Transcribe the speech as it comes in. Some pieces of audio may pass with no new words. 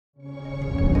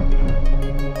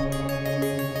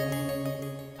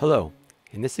Hello,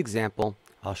 in this example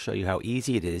I'll show you how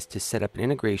easy it is to set up an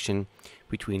integration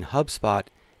between HubSpot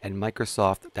and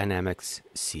Microsoft Dynamics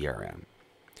CRM.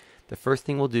 The first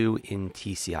thing we'll do in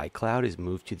TCI Cloud is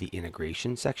move to the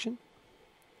integration section.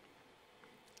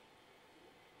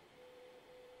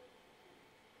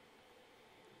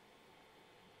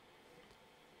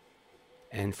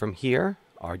 And from here,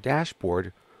 our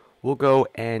dashboard, we'll go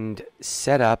and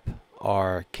set up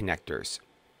our connectors.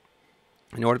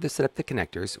 In order to set up the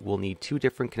connectors, we'll need two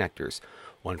different connectors,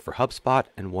 one for HubSpot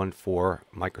and one for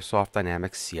Microsoft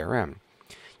Dynamics CRM.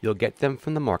 You'll get them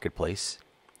from the marketplace,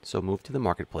 so move to the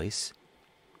marketplace.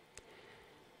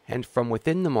 And from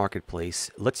within the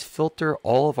marketplace, let's filter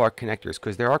all of our connectors,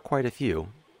 because there are quite a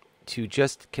few, to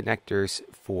just connectors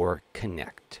for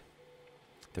Connect.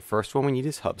 The first one we need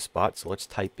is HubSpot, so let's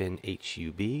type in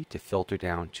HUB to filter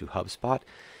down to HubSpot.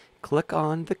 Click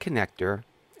on the connector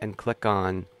and click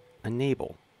on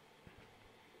Enable.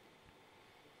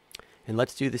 And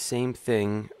let's do the same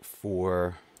thing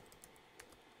for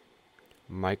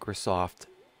Microsoft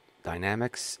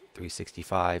Dynamics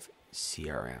 365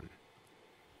 CRM.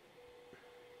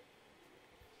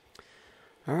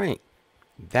 All right,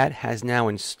 that has now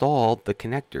installed the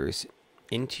connectors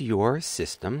into your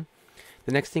system.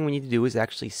 The next thing we need to do is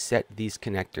actually set these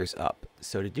connectors up.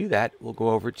 So to do that, we'll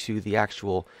go over to the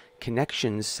actual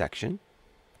Connections section.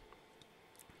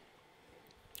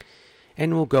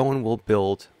 And we'll go and we'll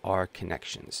build our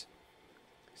connections.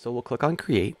 So we'll click on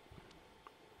Create.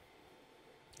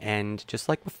 And just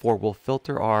like before, we'll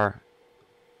filter our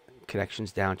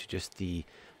connections down to just the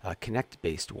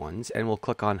Connect-based ones. And we'll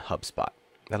click on HubSpot.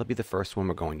 That'll be the first one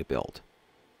we're going to build.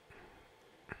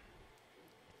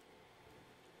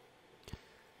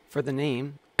 For the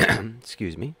name,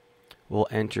 excuse me, we'll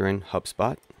enter in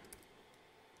HubSpot.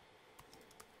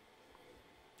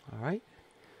 All right.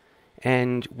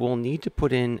 And we'll need to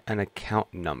put in an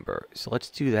account number. So let's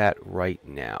do that right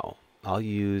now. I'll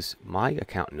use my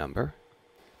account number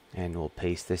and we'll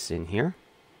paste this in here.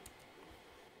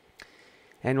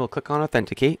 And we'll click on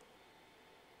Authenticate.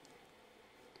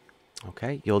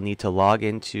 Okay, you'll need to log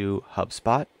into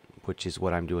HubSpot, which is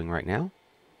what I'm doing right now.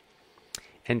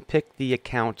 And pick the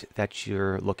account that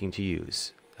you're looking to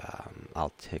use.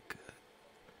 I'll tick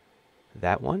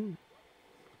that one.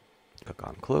 Click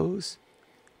on Close.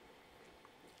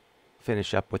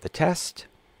 Finish up with a test,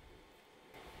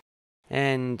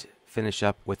 and finish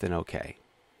up with an OK.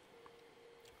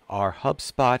 Our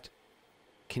HubSpot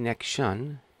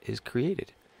connection is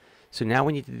created. So now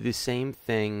we need to do the same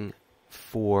thing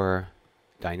for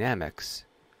Dynamics.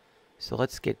 So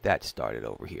let's get that started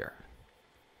over here.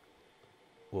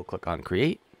 We'll click on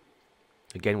Create.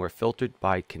 Again, we're filtered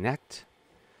by Connect.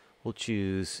 We'll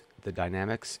choose the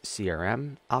Dynamics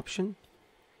CRM option.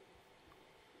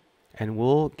 And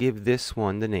we'll give this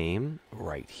one the name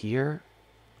right here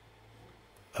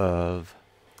of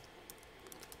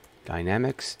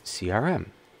Dynamics CRM.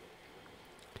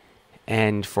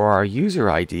 And for our user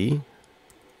ID,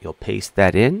 you'll paste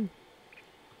that in.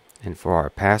 And for our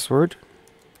password,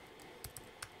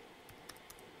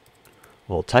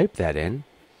 we'll type that in.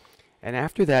 And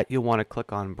after that, you'll want to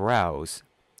click on Browse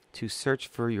to search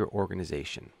for your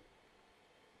organization.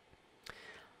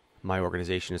 My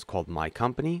organization is called My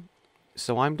Company.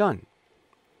 So I'm done.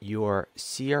 Your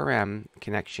CRM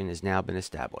connection has now been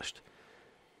established.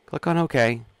 Click on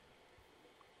OK.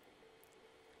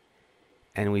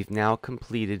 And we've now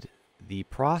completed the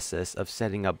process of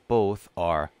setting up both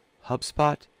our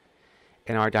HubSpot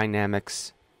and our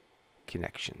Dynamics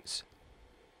connections.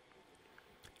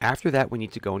 After that, we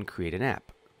need to go and create an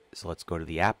app. So let's go to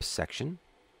the Apps section.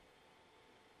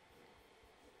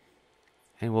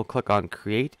 And we'll click on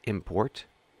Create Import.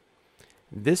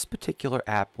 This particular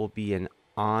app will be an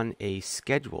on a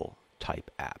schedule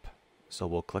type app. So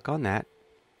we'll click on that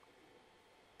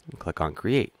and click on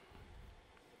Create.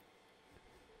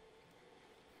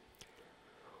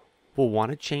 We'll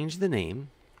want to change the name.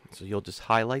 So you'll just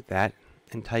highlight that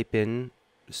and type in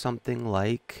something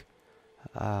like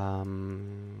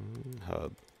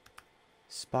HubSpot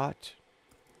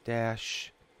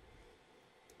dash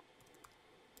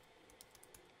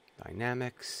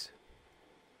Dynamics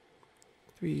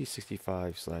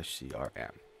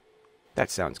 365/CRM. That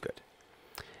sounds good.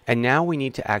 And now we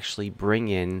need to actually bring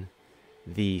in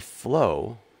the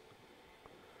flow.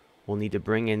 We'll need to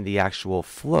bring in the actual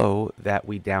flow that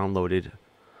we downloaded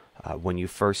when you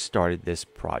first started this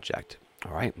project.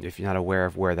 All right. If you're not aware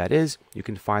of where that is, you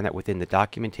can find that within the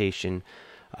documentation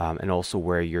and also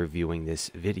where you're viewing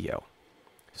this video.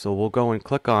 So we'll go and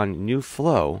click on New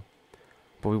Flow,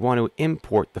 but we want to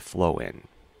import the flow in.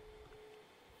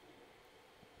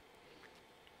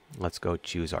 Let's go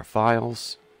choose our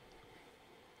files.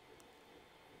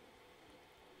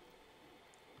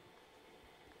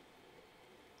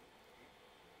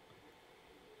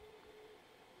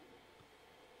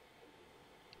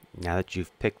 Now that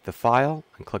you've picked the file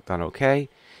and clicked on OK,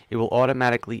 it will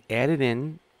automatically add it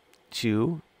in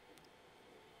to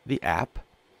the app.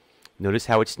 Notice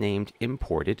how it's named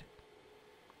imported.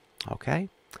 Okay.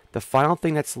 The final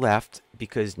thing that's left,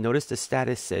 because notice the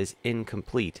status says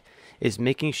incomplete, is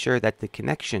making sure that the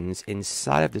connections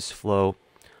inside of this flow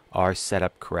are set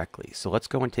up correctly. So let's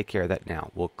go and take care of that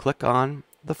now. We'll click on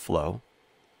the flow,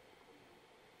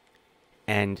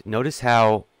 and notice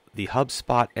how the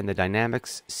HubSpot and the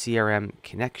Dynamics CRM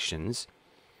connections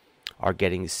are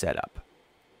getting set up.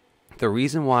 The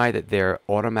reason why that they're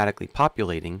automatically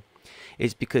populating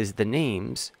is because the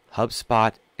names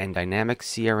HubSpot and Dynamics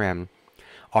CRM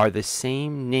are the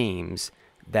same names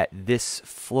that this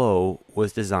flow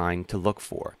was designed to look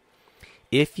for.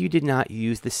 If you did not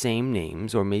use the same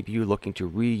names, or maybe you're looking to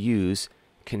reuse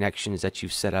connections that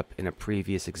you've set up in a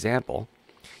previous example,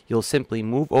 you'll simply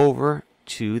move over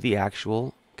to the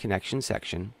actual connection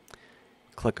section,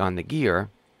 click on the gear,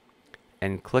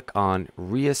 and click on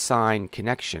Reassign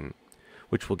Connection,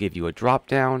 which will give you a drop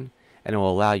down and it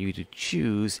will allow you to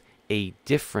choose a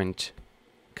different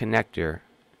connector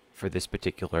for this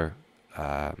particular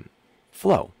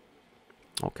flow.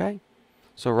 Okay,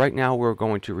 so right now we're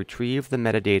going to retrieve the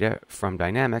metadata from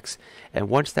Dynamics, and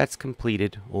once that's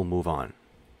completed, we'll move on.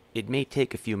 It may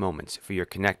take a few moments for your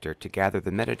connector to gather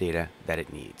the metadata that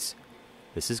it needs.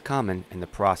 This is common and the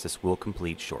process will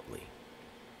complete shortly.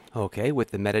 Okay,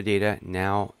 with the metadata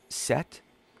now set,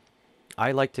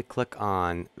 I like to click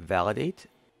on Validate.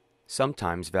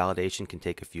 Sometimes validation can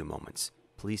take a few moments.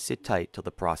 Please sit tight till the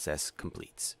process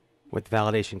completes. With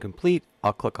validation complete,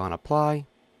 I'll click on Apply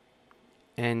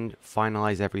and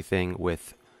finalize everything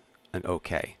with an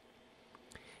OK.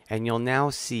 And you'll now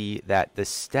see that the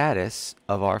status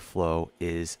of our flow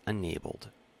is enabled.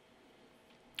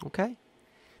 Okay?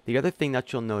 The other thing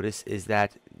that you'll notice is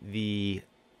that the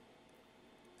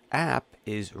app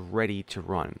is ready to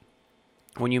run.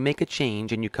 When you make a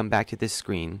change and you come back to this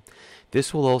screen,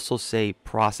 this will also say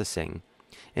processing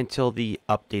until the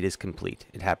update is complete.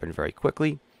 It happened very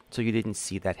quickly, so you didn't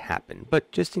see that happen.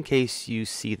 But just in case you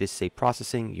see this say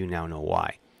processing, you now know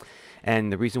why.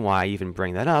 And the reason why I even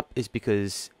bring that up is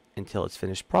because until it's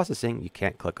finished processing, you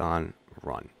can't click on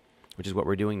run, which is what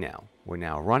we're doing now. We're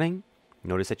now running.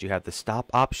 Notice that you have the stop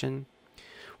option.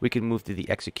 We can move to the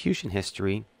execution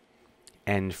history,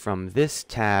 and from this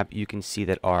tab you can see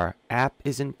that our app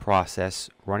is in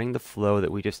process running the flow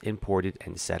that we just imported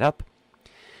and set up,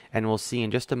 and we'll see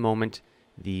in just a moment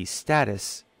the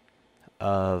status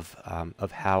of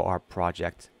how our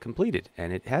project completed,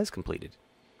 and it has completed.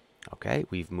 Okay,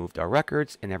 we've moved our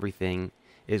records and everything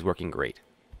is working great.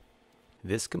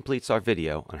 This completes our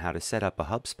video on how to set up a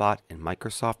HubSpot and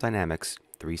Microsoft Dynamics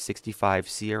 365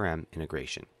 CRM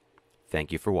integration.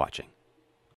 Thank you for watching.